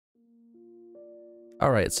All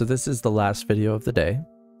right, so this is the last video of the day.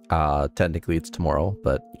 Technically it's tomorrow,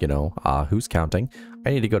 but you know, who's counting? I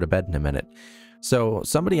need to go to bed in a minute. So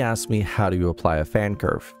somebody asked me, how do you apply a fan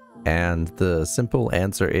curve? And the simple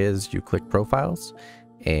answer is you click profiles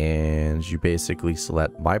and you basically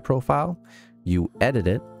select my profile, you edit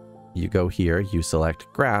it, you go here, you select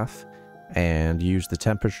graph and use the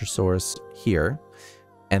temperature source here,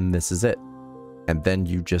 and this is it. And then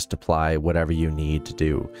you just apply whatever you need to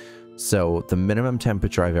do. So the minimum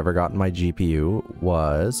temperature I've ever gotten my GPU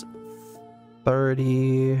was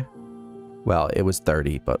 30. Well, it was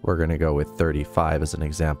 30, but we're going to go with 35 as an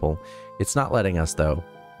example. It's not letting us though,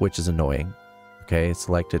 which is annoying. Okay,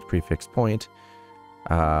 selected prefix point.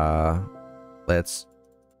 Let's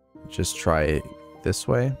just try it this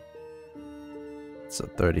way. So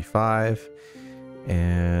 35.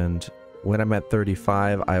 And when I'm at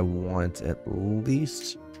 35, I want at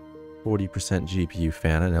least 40% GPU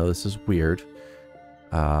fan. I know this is weird.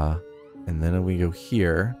 And then we go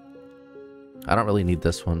here. I don't really need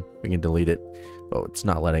this one. We can delete it. Oh, it's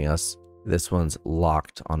not letting us. This one's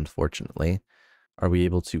locked, unfortunately. Are we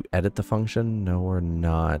able to edit the function? No, we're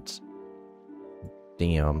not.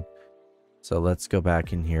 Damn. So let's go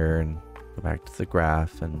back in here and go back to the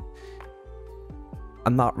graph. And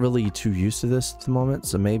I'm not really too used to this at the moment.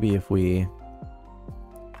 So maybe if we...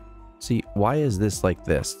 See, why is this like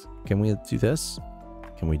this? Can we do this?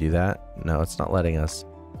 Can we do that? No, it's not letting us.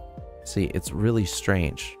 See, it's really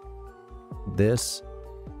strange. This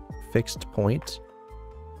fixed point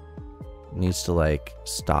needs to like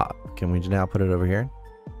stop. Can we now put it over here?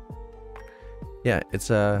 Yeah, it's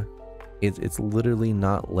literally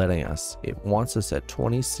not letting us. It wants us at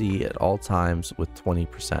 20C at all times with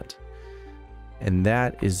 20%. And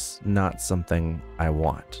that is not something I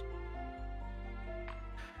want.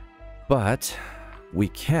 But we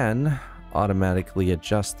can automatically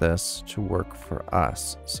adjust this to work for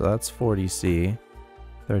us. So that's 40C,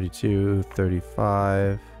 32,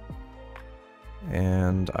 35,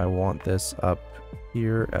 and I want this up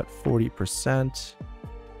here at 40%,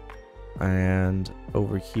 and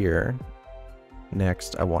over here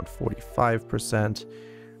next I want 45%.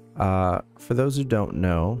 For those who don't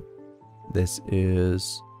know, this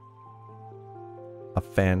is a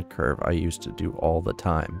fan curve I used to do all the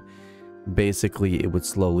time. Basically, it would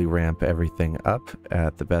slowly ramp everything up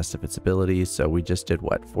at the best of its ability. So we just did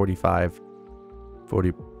what? 40 to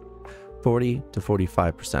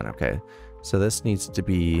 45%. Okay. So this needs to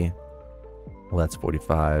be, well, that's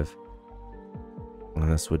 45.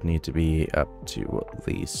 And this would need to be up to at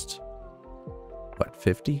least, what,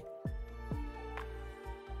 50?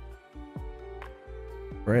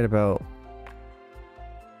 Right about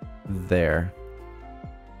there.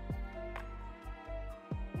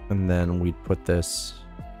 And then we'd put this...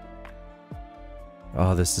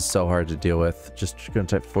 Oh, this is so hard to deal with. Just gonna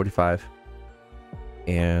type 45.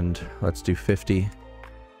 And let's do 50.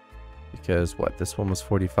 Because what? This one was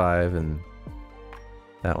 45 and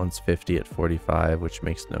that one's 50 at 45, which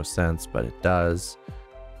makes no sense, but it does.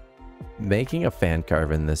 Making a fan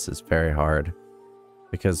curve in this is very hard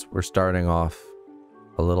because we're starting off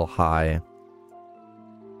a little high.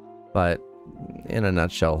 But in a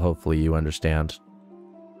nutshell, hopefully you understand.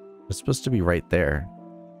 It's supposed to be right there.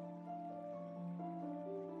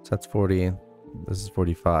 So that's 40. This is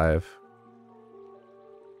 45.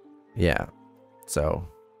 Yeah. So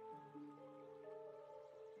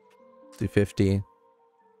let's do 50.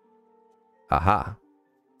 Aha.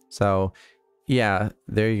 So yeah,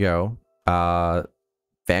 there you go.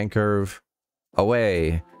 Fan curve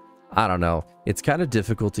away. I don't know. It's kind of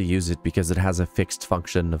difficult to use it because it has a fixed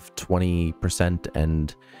function of 20%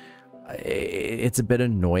 and it's a bit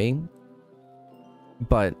annoying,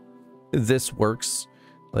 but this works.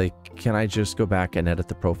 Like, can I just go back and edit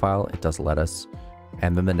the profile? It does let us.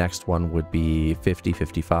 And then the next one would be 50,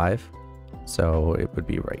 55. So it would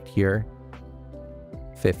be right here.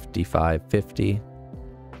 55, 50,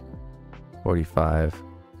 45.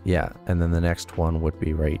 Yeah. And then the next one would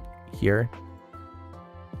be right here.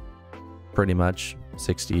 Pretty much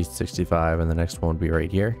 60, 65. And the next one would be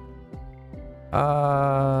right here.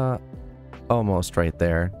 Almost right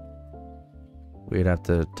there. We'd have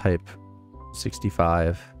to type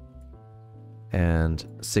 65 and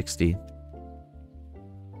 60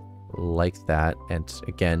 like that. And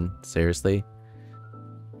again, seriously,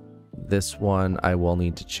 this one I will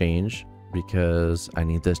need to change because I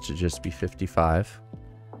need this to just be 55.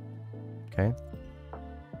 Okay.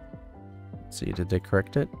 See, did they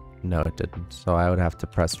correct it? No, it didn't. So I would have to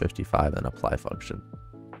press 55 and apply function.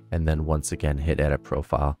 And then once again, hit edit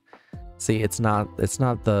profile. See, it's not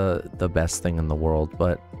the best thing in the world,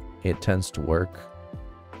 but it tends to work,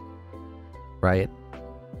 right?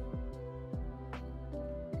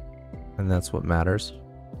 And that's what matters.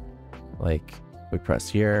 Like, we press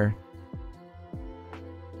here.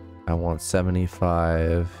 I want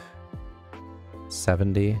 75,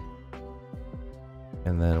 70.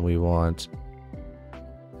 And then we want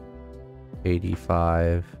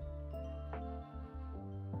 85.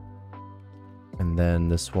 And then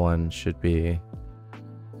this one should be...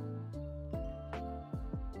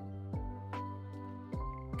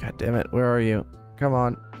 God damn it, where are you? Come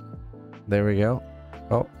on. There we go.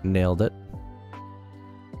 Oh, nailed it.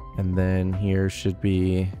 And then here should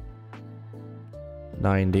be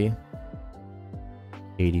 90,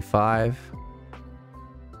 85.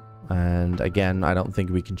 And again, I don't think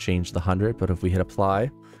we can change the 100, but if we hit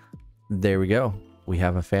apply, there we go. We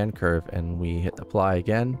have a fan curve, and we hit apply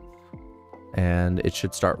again, and it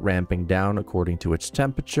should start ramping down according to its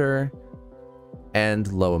temperature.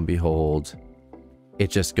 And lo and behold, it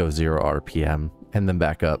just goes 0 RPM and then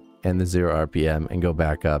back up, and the 0 RPM and go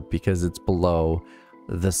back up because it's below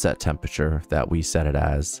the set temperature that we set it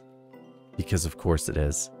as, because of course it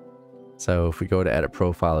is. So if we go to edit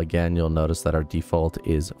profile again, you'll notice that our default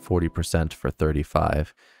is 40% for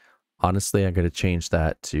 35. Honestly, I'm going to change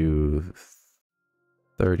that to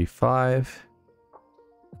 35.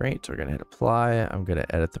 Great, we're going to hit apply. I'm going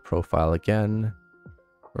to edit the profile again.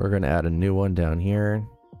 We're going to add a new one down here,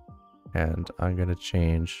 and I'm going to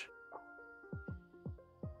change.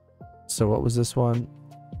 So what was this one?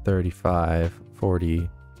 35, 40.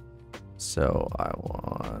 So I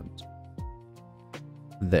want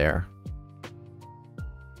there.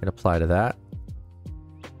 Hit apply to that.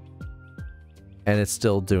 And it's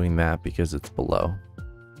still doing that because it's below.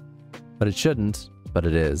 But it shouldn't, but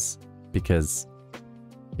it is, because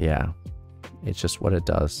yeah, it's just what it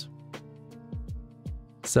does.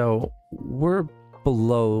 So we're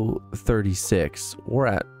below 36.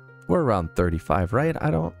 We're around 35, right?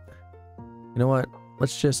 You know what?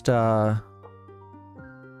 Let's just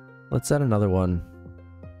let's add another one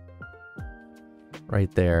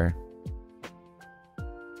right there.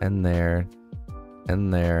 And there.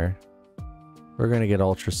 And there. We're gonna get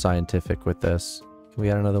ultra scientific with this. Can we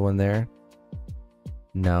add another one there?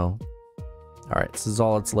 No. Alright, this is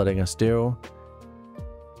all it's letting us do.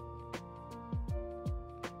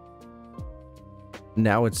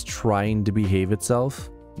 Now it's trying to behave itself,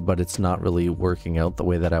 but it's not really working out the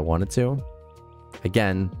way that I want it to.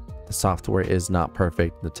 Again, the software is not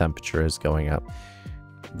perfect. The temperature is going up.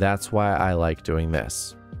 That's why I like doing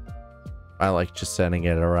this. I like just setting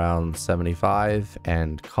it around 75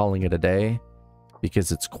 and calling it a day,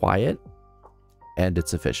 because it's quiet and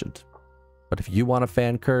it's efficient. But if you want a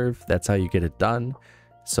fan curve, that's how you get it done.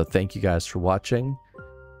 So thank you guys for watching.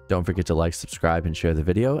 Don't forget to like, subscribe, and share the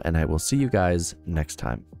video, and I will see you guys next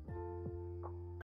time.